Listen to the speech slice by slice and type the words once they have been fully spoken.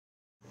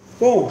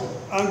Bom,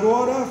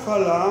 agora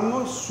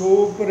falamos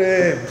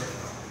sobre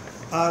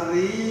a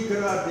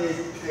regra de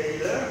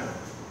Taylor.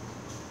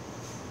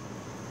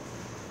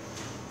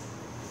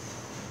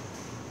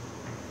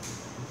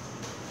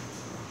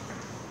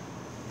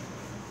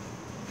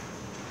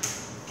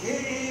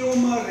 Que é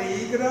uma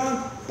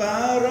regra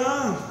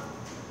para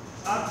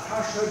a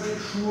taxa de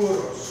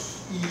juros.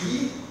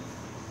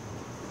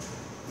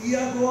 E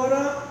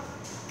agora,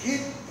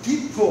 que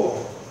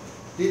tipo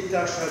de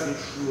taxa de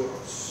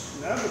juros?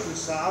 Né? Você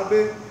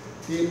sabe,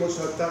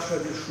 temos a taxa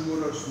de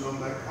juros no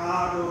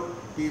mercado,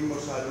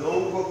 temos a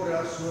longo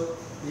prazo,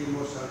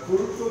 temos a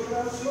curto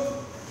prazo.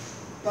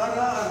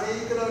 Para a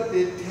regra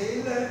de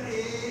Taylor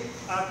é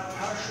a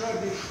taxa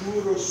de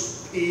juros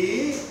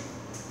P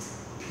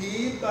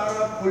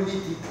para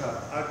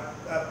política,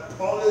 a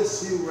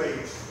policy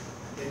rate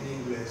em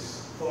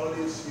inglês,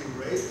 policy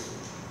rate.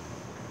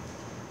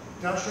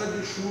 Taxa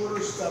de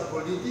juros da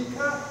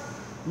política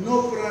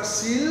no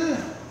Brasil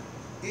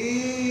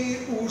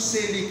e o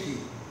Selic.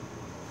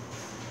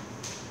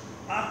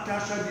 A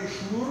taxa de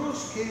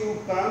juros que o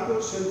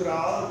Banco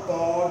Central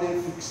pode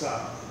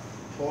fixar,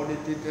 pode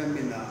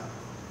determinar.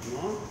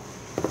 Não?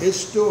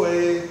 Isto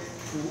é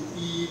o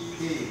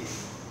IP.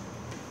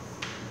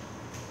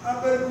 A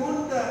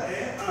pergunta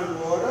é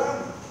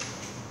agora,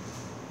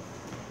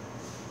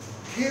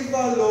 que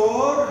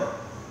valor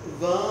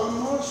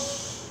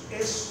vamos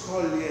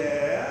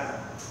escolher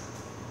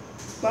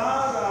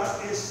para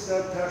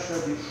esta taxa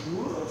de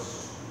juros,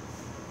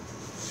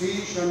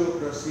 seja no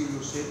Brasil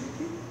ou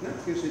Sergipe, né,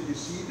 que se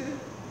decide,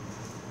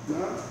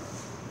 né,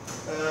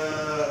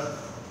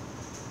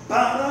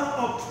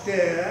 para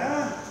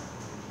obter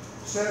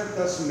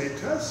certas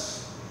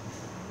metas,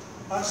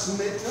 as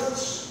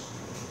metas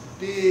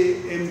de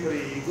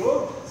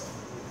emprego,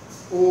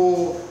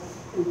 o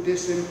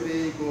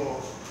desemprego,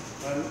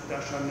 a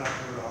taxa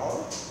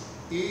natural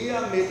e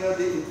a meta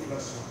de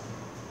inflação.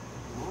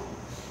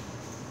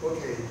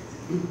 Ok,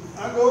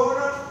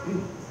 agora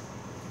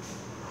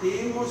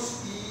temos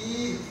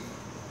I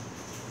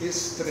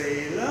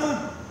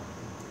estrela,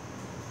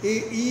 e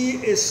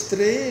I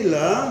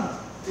estrela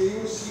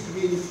tem o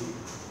seguinte: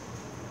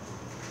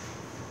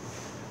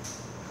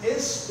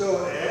 isto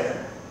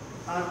é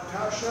a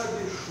taxa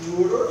de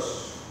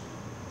juros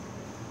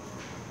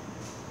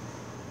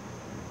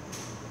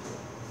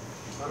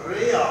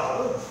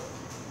real,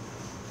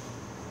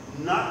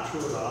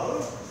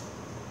 natural,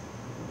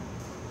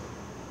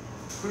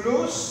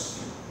 plus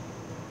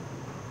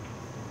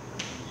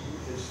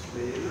I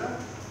estrela,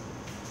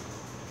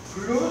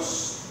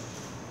 plus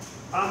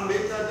a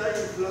meta da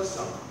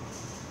inflação.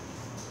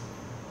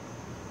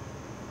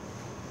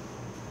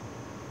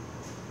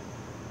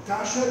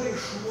 Taxa de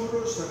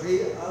juros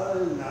real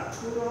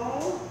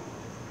natural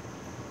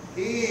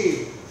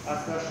e a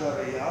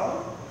taxa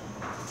real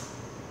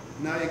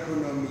na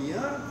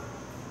economia,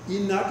 e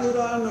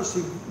natural não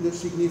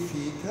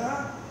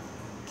significa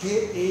que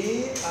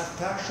é a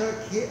taxa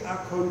que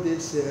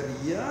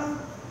aconteceria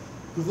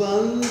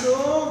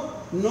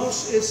quando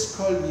nós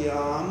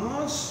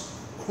escolhemos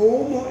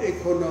como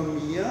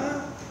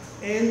economia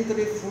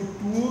entre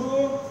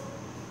futuro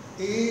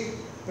e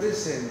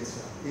presente.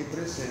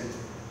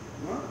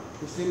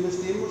 Nós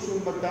temos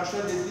uma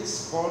taxa de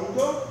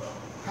desconto,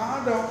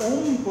 cada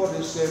por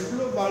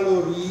exemplo,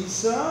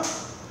 valoriza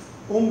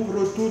um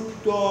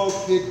produto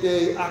que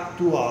é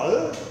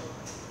atual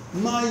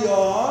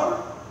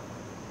maior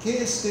que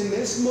este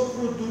mesmo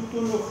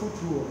produto no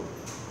futuro.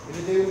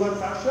 Ele tem uma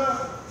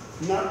taxa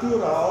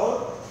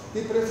natural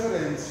de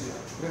preferência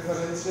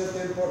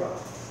temporal.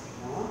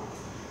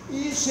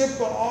 E se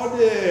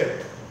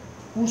pode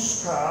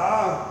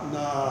buscar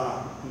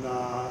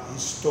na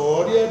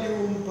história de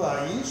um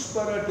país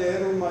para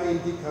ter uma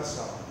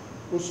indicação.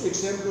 Os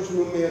exemplos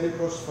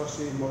numéricos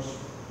fazemos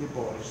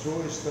depois, só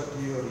esta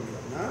teoria,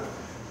 né?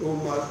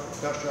 Uma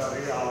taxa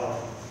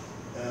real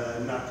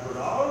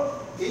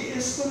natural, e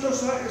isto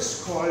nos a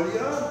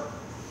escolha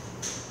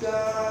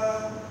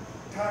da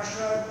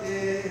taxa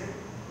de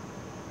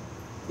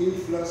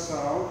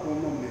inflação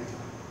como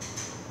meta.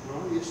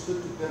 Isto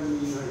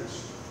determina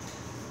isto.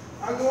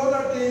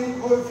 Agora tem um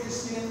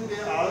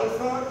coeficiente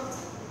alfa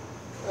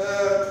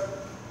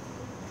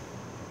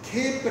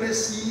que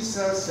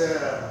precisa ser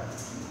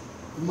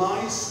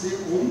mais de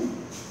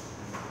 1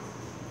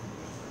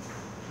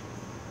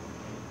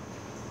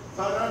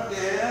 para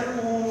ter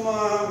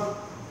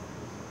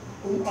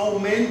um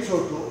aumento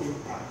do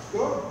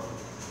impacto,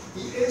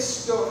 e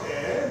isto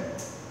é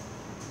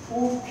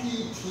o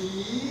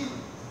PT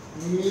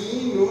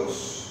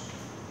minus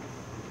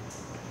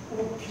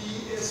o P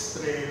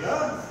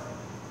estrela.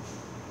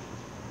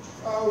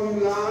 A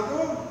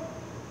lado,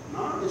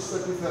 não, esta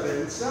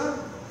diferença,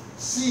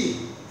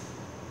 se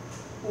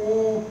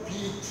o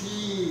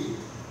PT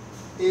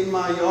é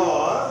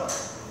maior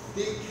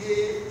do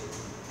que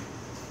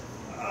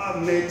a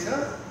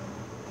meta,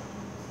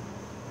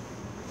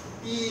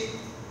 e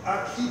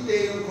aqui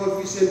tem um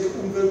coeficiente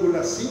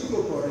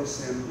 1,5, por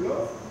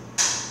exemplo,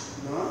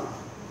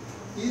 não?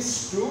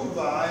 Isto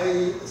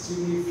vai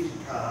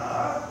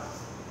significar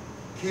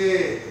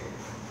que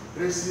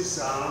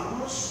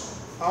precisamos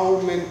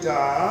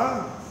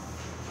aumentar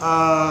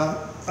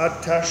a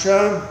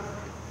taxa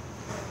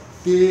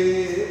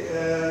de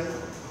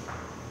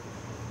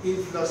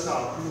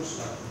inflação,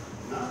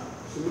 né?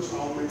 Vamos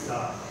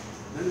aumentar.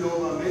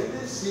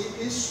 Normalmente, se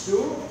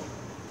isto,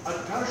 a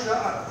taxa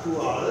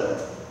atual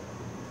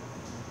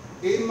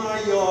é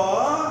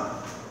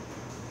maior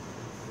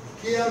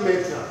que a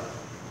meta.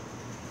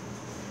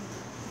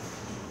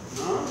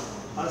 Né?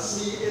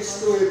 Assim,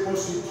 isto é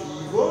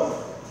positivo,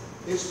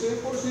 isto é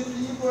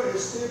positivo,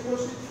 isto é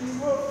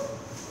positivo.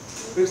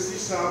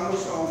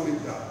 Precisamos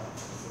aumentar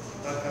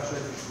a taxa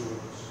de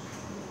juros.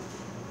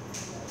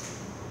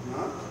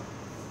 Né?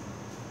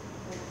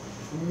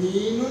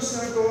 Minus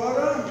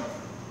agora,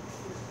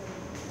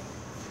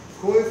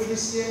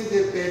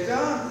 coeficiente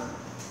beta,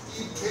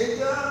 e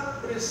beta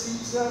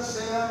precisa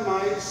ser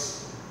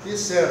mais de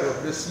zero,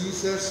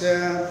 precisa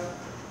ser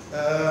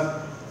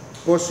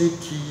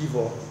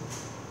positivo.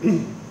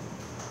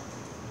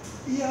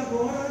 E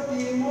agora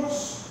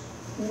temos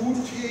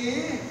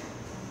UT,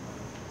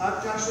 a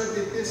taxa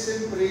de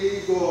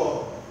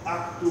desemprego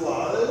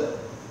atual,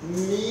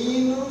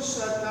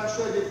 minus a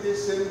taxa de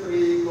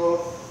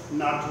desemprego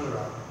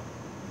natural.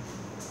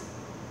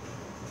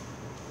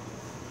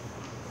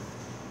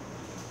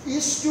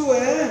 Isto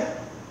é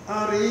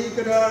a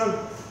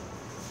regra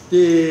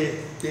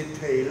de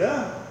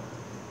Taylor.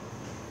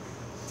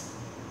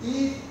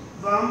 E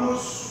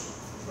vamos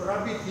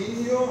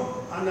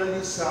rapidinho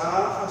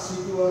analisar a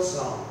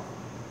situação.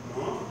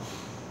 Não?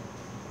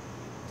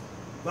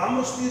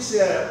 Vamos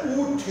dizer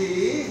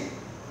UT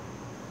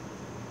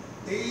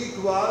é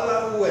igual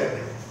a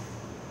UM.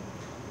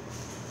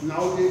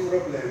 Não tem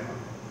problema.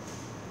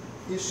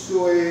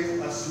 Isto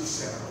é assim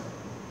certo.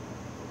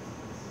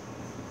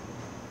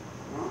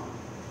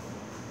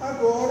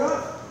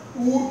 Agora,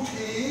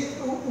 UPT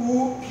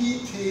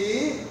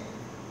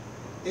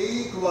é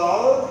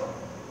igual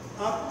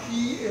a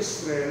π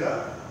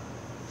estrela.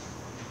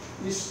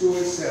 Isto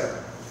é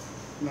certo.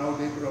 Não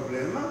tem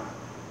problema.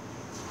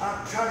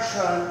 A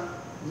taxa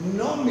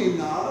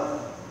nominal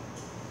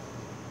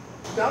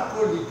da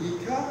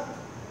política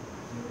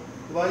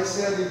vai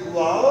ser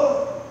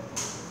igual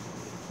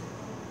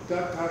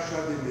da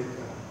taxa de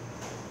meta,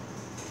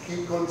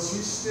 que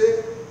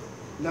consiste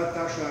na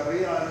taxa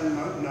real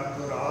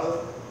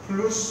natural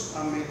plus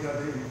a meta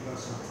de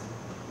inflação.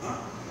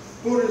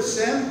 Por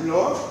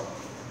exemplo,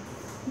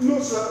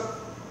 nossa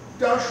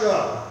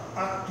taxa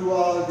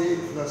atual de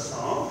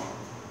inflação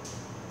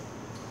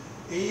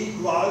é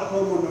igual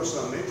como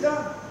nossa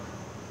meta.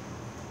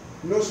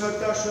 Nossa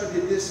taxa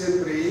de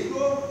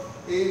desemprego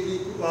é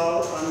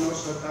igual à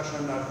nossa taxa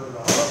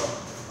natural.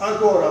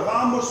 Agora,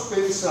 vamos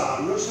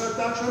pensar, nossa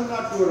taxa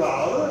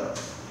natural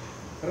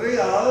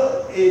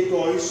real é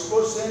 2%,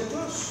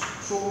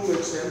 só um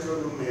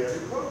exemplo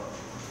numérico.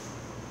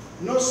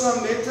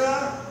 Nossa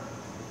meta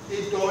é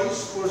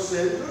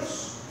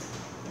 2%.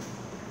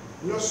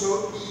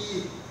 Nosso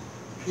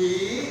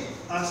IP,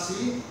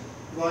 assim,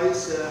 vai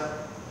ser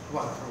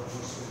 4%.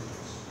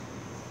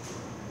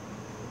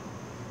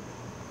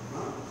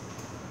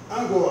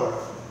 Agora,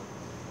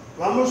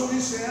 vamos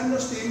dizer,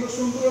 nós temos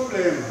um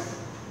problema.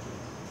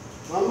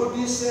 Vamos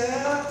dizer,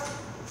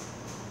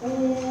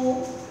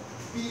 o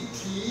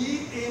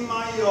PT é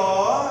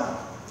maior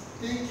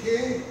do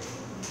que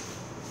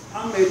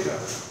a meta.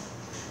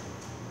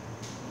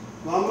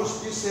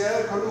 Vamos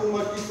dizer com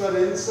uma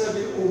diferença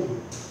de 1.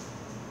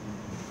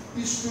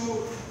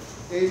 Isto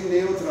é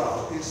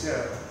neutral, é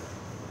zero.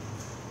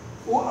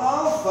 O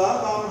alfa,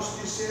 vamos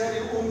dizer,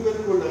 é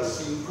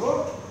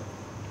 1,5.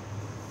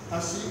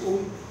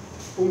 Assim,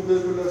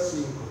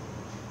 1,5.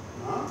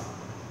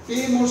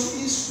 Temos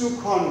isto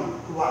com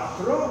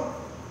 4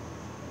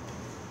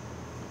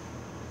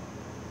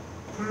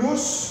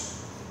 plus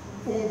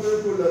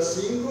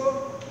 1,5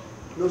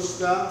 nos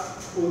dá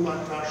uma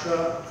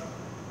taxa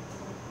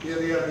de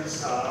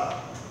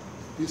realizar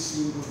de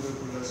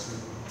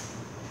 5,5.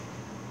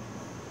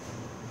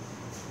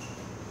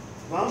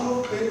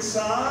 Vamos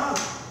pensar,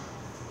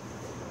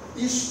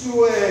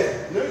 isto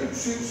é, né,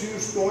 se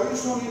os dois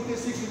são em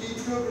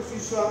desequilíbrio,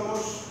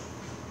 precisamos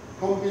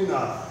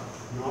combinar.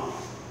 Não?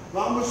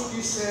 Vamos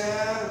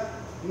dizer,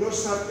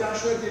 nossa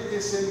taxa de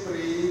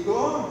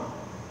desemprego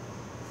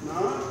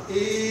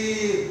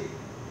é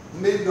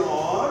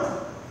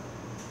menor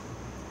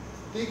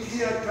do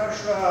que a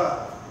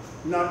taxa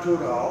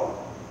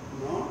natural,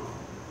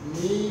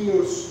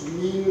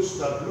 minus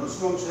da plus,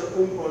 vamos dizer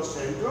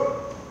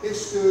 1%.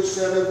 Isto é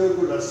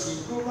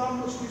 0,5,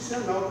 vamos dizer,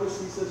 não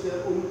precisa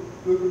ser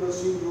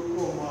 1,5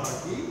 como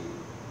aqui.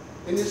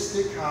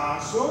 Neste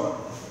caso,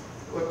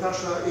 a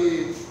taxa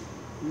é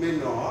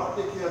menor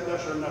do que a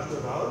taxa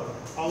natural,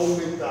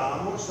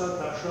 aumentamos a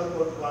taxa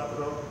por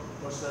 0,5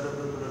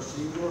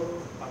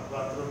 a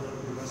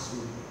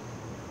 4,5.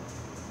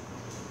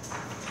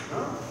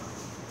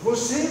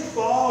 Você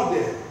pode,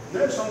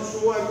 né, são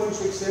só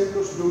alguns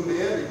exemplos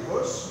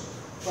numéricos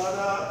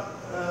para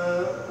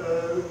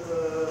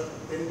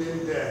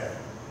entender.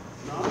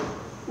 Não?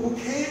 O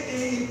que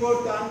é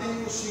importante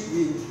é o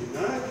seguinte,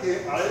 né?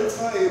 Que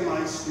alfa é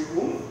mais de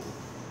 1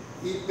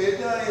 e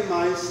beta é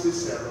mais de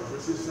 0,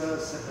 isso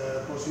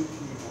é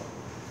positivo.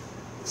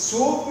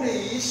 Sobre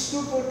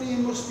isto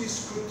podemos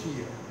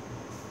discutir,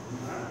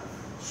 né?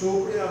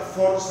 Sobre a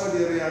força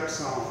de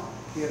reação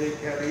que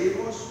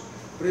requeremos,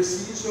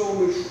 precisa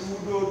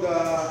estudo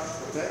da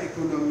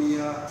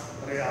economia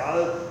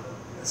real,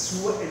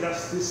 sua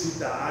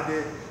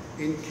elasticidade,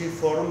 em que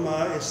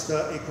forma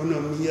esta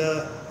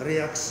economia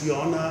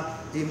reacciona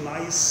e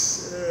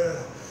mais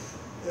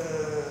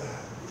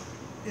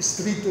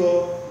estrito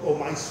ou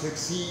mais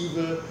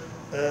flexível,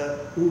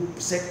 o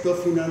setor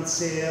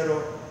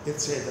financeiro,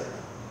 etc.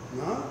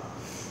 Né?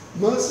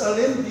 Mas,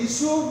 além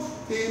disso,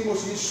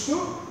 temos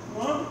isto,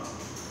 né?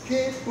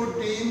 Que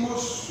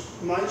podemos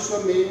mais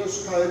ou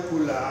menos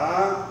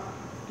calcular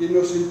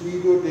no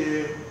sentido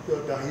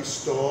da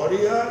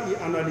história e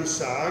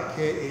analisar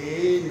que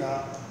é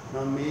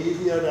na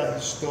média da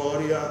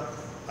história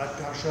a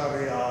taxa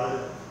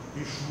real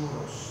de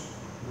juros,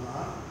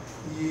 né?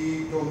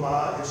 E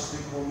tomar este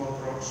como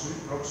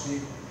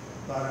proxy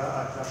para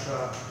a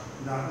taxa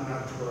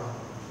natural.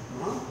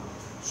 Né?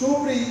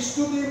 Sobre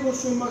isto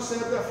temos uma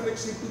certa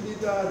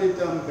flexibilidade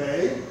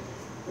também,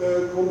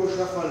 como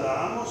já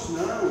falamos,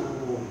 né?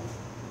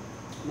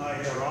 Na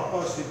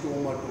Europa se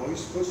toma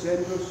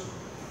 2%,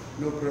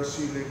 no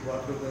Brasil é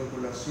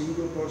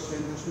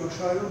 4,5%, mas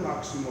já é o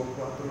máximo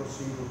 4 ou 5%,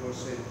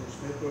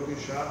 né? Porque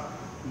já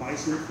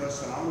mais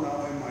inflação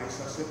não é mais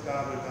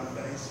aceitável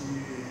também se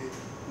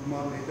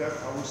uma medida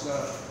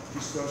causa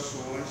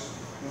distorções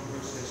no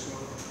processo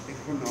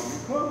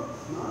econômico.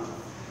 Né?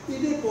 E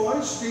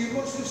depois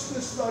temos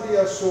estas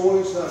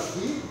variações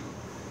aqui,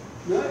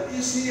 né?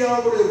 E se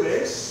ao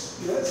revés,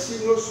 né?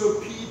 Se nosso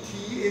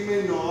PT é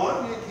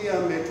menor do que a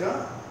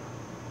meta,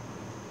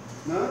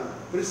 né?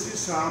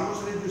 Precisamos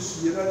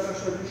reduzir a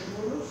taxa de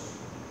juros.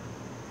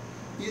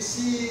 E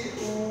se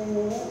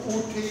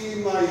o T é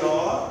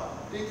maior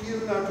do que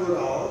o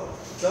natural,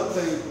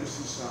 também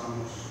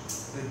precisamos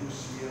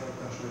reduzir a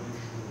taxa de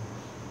juros.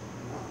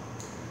 Né?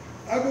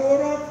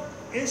 Agora,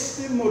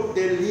 este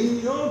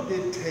modelinho de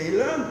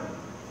Taylor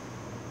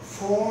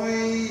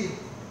foi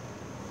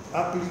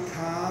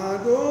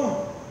aplicado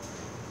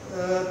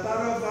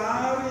para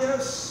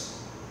várias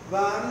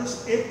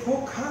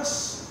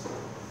épocas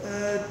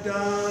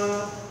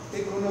da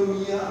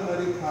economia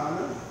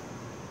americana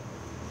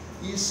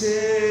e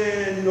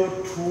se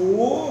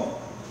notou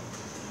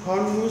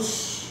com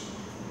as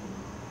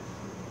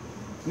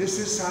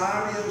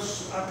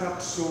necessárias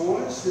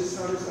adaptações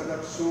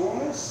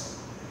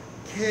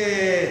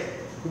que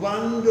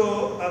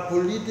quando a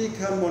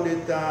política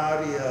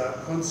monetária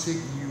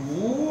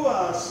conseguiu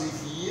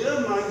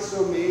seguir mais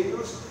ou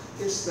menos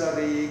esta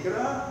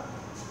regra,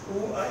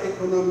 a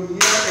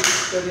economia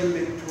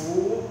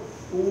experimentou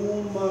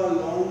um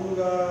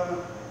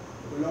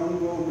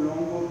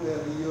longo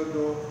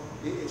período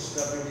de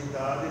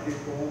estabilidade, de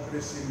bom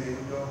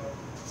crescimento,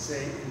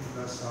 sem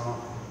inflação.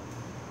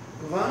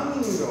 Quando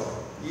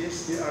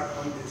isso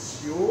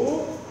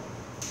aconteceu,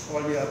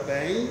 olha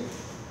bem,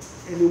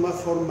 em uma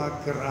forma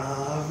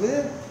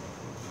grave,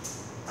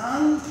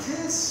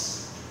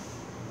 antes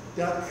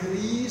da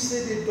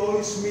crise de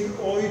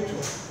 2008.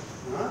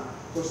 Né?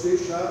 Você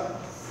já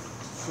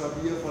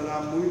sabia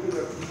falar muito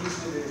da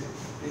crise de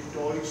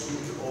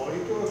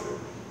 2008,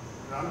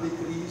 grande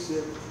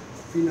crise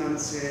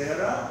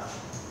financeira,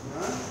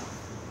 né?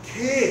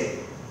 Que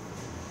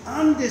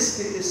antes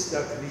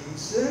desta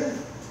crise,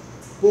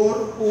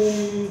 por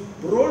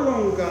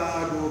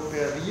prolongado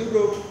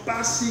período,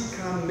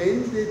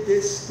 basicamente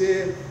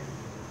desde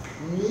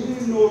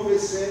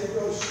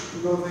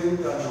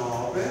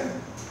 1999,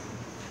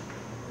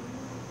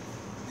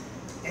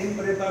 em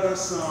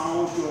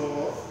preparação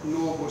do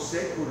novo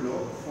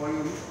século,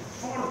 foi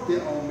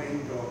forte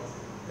aumento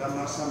da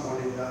massa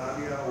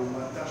monetária,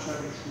 uma taxa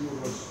de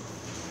juros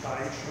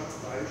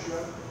baixa,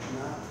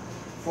 né?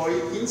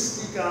 Foi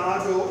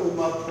instigado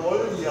uma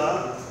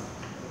bolha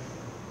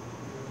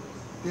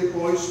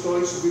depois de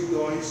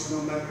 2002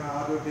 no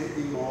mercado de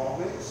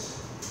imóveis.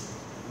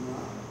 Né?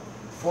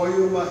 Foi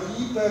uma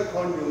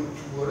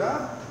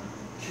hiperconjuntura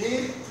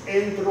que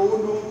entrou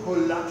num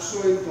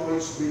colapso em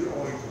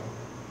 2008.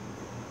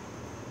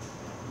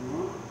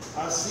 Né?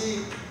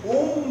 Assim,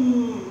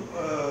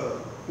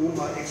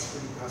 uma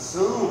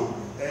explicação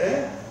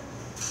é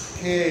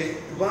que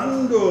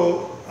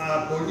quando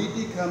a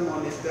política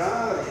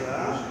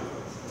monetária,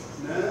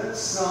 né,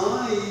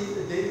 sai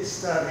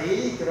desta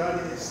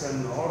regra, desta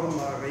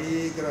norma,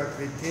 regra,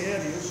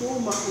 critérios,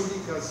 uma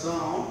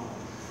indicação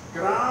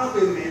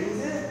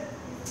gravemente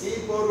e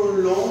por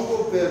um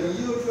longo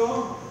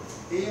período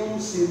é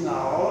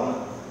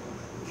sinal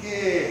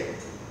que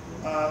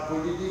a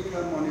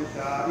política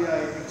monetária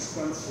é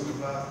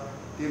expansiva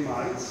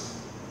demais,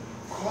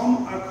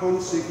 com a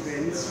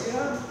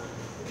consequência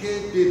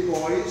que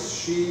depois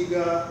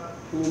chega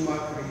uma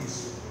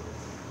crise.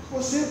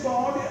 Você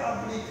pode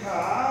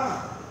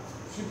aplicar,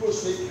 se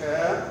você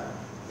quer,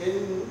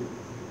 em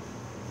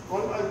com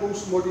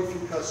algumas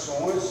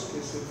modificações que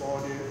se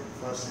pode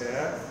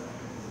fazer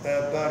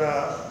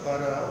para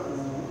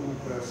o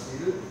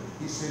Brasil,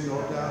 e se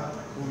nota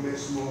o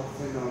mesmo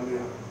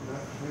fenômeno.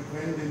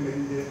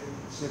 Frequentemente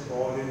se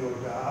pode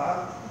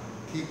notar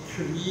que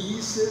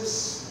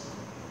crises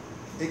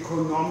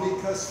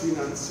econômicas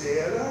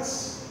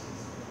financeiras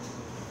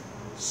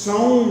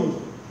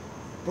são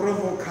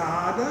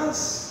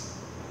provocadas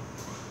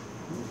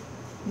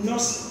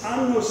nos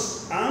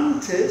anos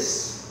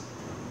antes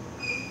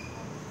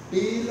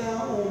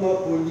pela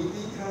uma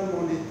política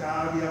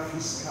monetária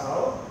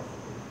fiscal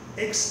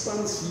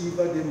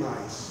expansiva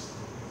demais.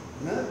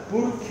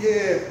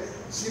 Porque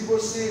se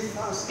você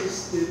faz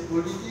esta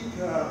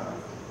política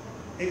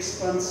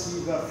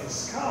expansiva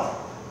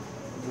fiscal,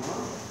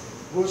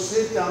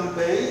 você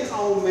também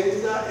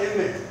aumenta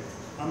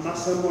a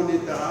massa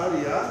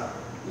monetária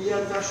e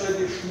a taxa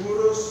de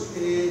juros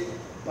é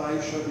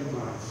baixa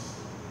demais.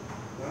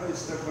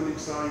 Esta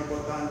conexão é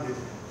importante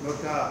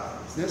notar.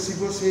 Se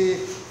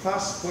você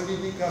faz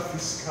política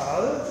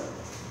fiscal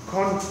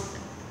com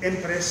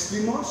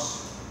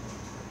empréstimos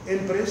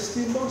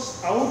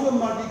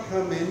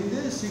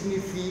automaticamente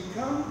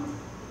significam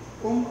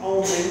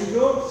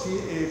aumento, se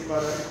é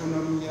para a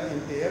economia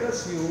inteira,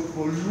 se o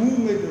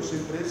volume dos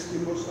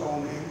empréstimos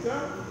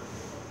aumenta,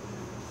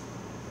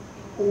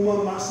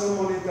 uma massa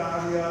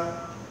monetária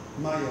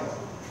maior.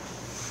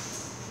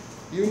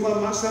 E uma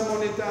massa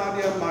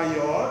monetária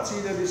maior,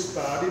 ceteris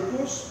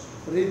paribus,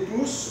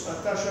 reduz a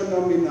taxa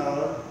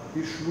nominal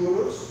de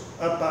juros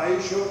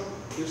abaixo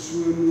do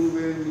seu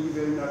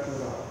nível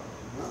natural.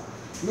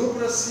 No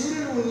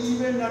Brasil, o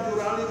nível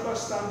natural é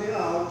bastante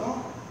alto,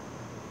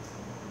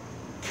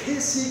 que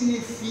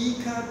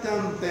significa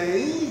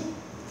também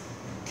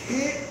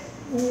que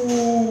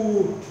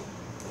o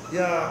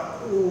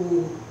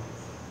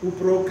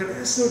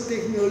progresso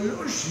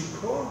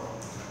tecnológico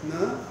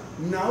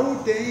não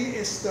tem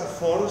esta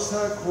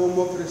força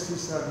como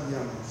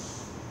precisaríamos.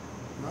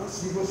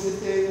 Se você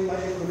tem uma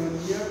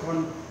economia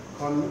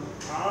com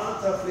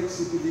alta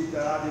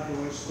flexibilidade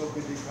do estoque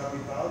de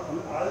capital, com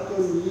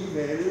alto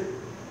nível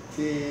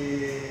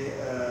de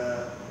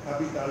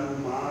capital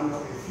humano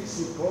e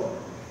físico,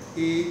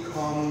 e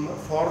com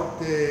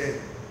forte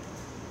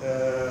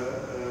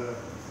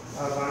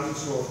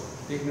avanço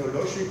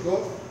tecnológico,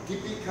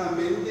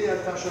 tipicamente a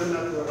taxa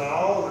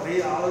natural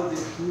real de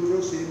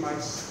juros é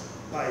mais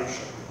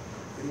baixa.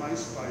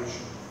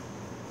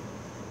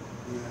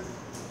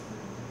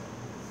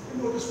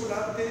 Em outras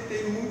palavras,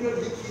 tem muita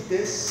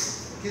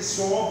liquidez que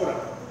sobra,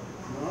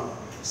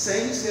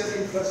 sem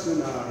ser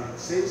inflacionária.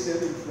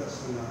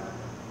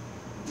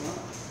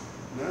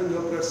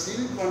 No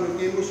Brasil, quando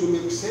temos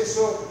um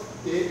excesso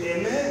de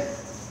M,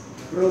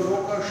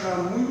 provoca já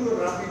muito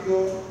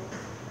rápido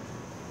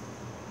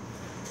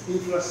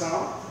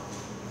inflação,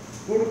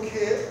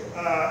 porque o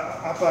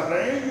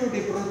aparelho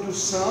de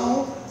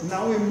produção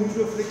não é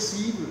muito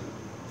flexível.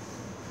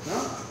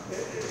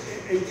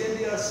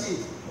 Entende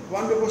assim?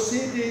 Quando você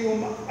tem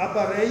um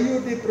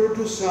aparelho de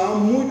produção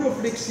muito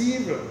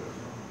flexível,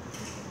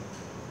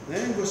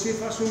 você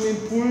faz um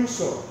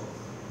impulso,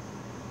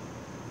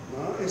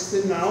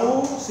 este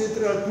não se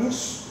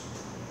traduz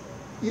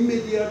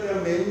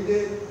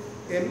imediatamente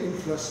em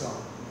inflação.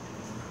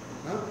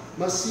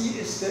 Mas se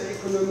esta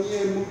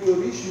economia é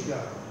muito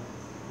rígida,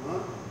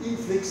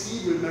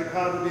 inflexível,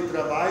 mercado de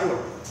trabalho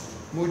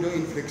muito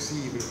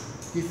inflexível,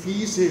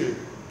 difícil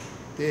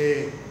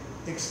de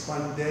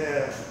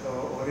expandir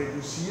ou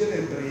reduzir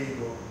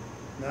emprego,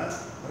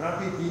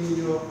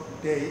 rapidinho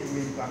tem um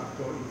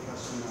impacto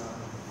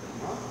inflacionário.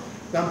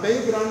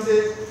 Também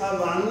grande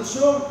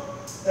avanço,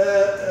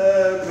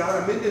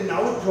 claramente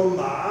não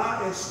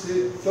tomar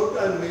este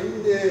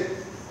totalmente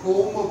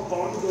como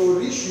ponto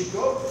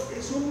rígido, é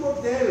um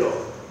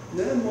modelo.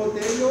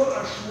 Modelo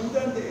ajuda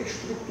a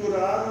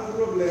estruturar um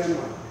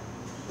problema.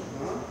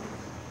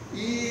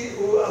 E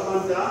a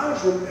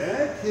vantagem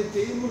é que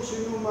temos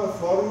em uma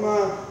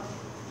forma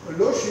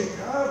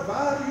lógica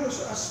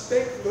vários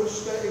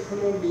aspectos da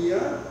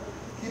economia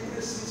que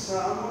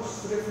precisamos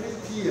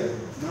refletir.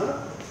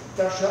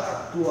 Taxa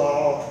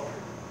atual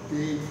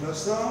de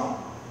inflação,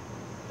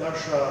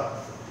 taxa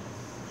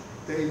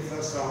de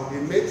inflação de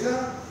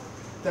meta,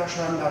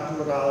 taxa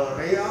natural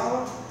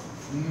real,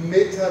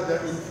 meta da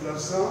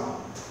inflação,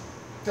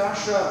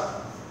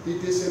 taxa de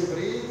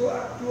desemprego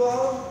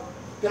atual,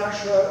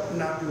 taxa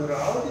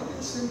natural de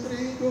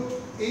desemprego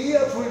e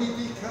a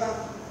política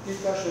de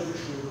taxa de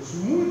juros.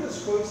 Muitas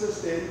coisas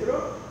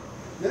dentro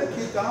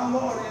que dão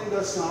uma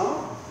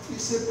orientação e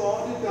se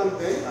pode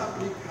também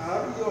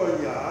aplicar e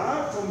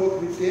olhar como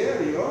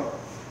critério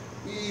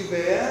e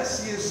ver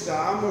se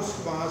estamos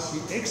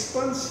quase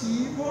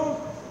expansivo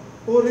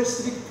ou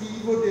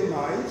restritivo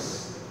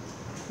demais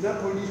na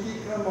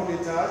política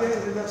monetária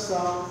em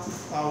relação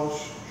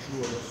aos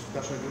juros,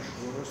 taxa de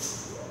juros,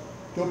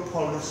 do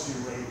policy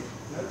rate,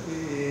 que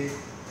é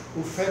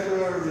o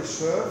Federal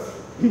Reserve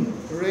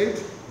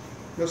Rate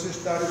nos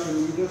Estados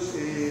Unidos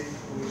e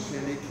o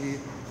Selic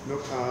no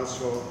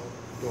caso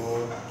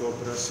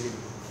do Brasil.